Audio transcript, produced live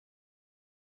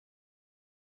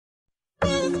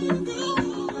Who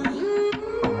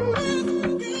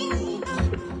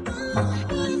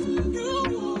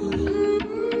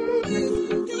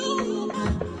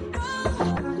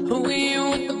are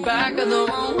you at the back of the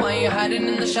room? Why you hiding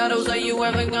in the shadows? Are you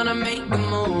ever gonna make a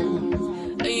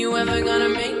move? Are you ever gonna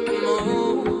make a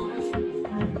move?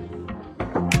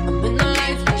 I'm in the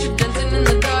lights, but you're dancing in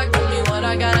the dark. Tell me what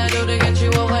I gotta do to get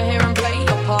you over here and play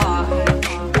your part.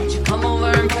 Would you come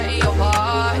over and play your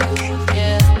part?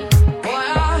 Yeah. Boy,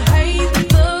 I hate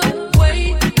the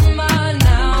wait. By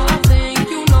now, I think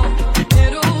you know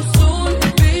it'll soon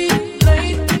be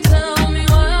late. Tell me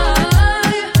why.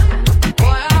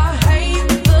 Boy, I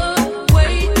hate the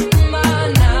wait. By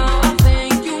now, I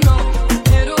think you know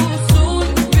it'll soon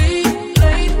be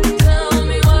late. Tell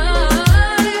me why.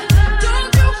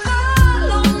 Don't you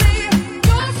follow me?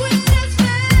 Your sweetest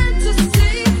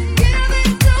fantasy. Give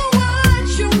it to what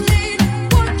you need,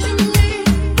 what you need,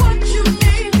 what you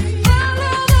need.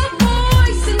 Follow the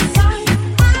voice inside.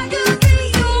 I could be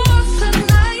yours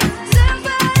tonight. Step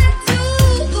back to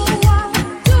the wall,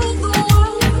 to the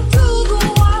wall, to the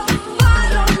wall.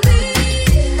 Follow me.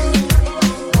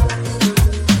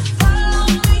 Follow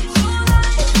me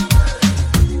tonight.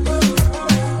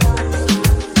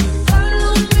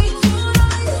 Follow me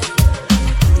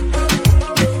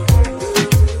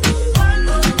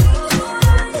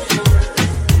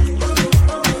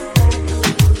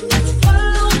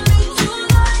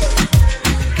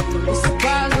I'm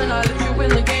surprised when I let you in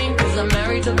the game, 'cause I'm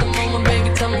married to the moment, baby.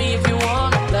 Tell me if you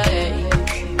wanna play.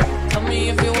 Tell me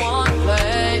if you wanna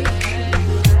play.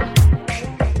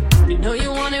 You know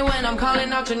you want it when I'm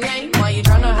calling out your name. Why you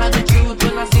tryna hide the truth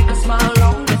when I see the smile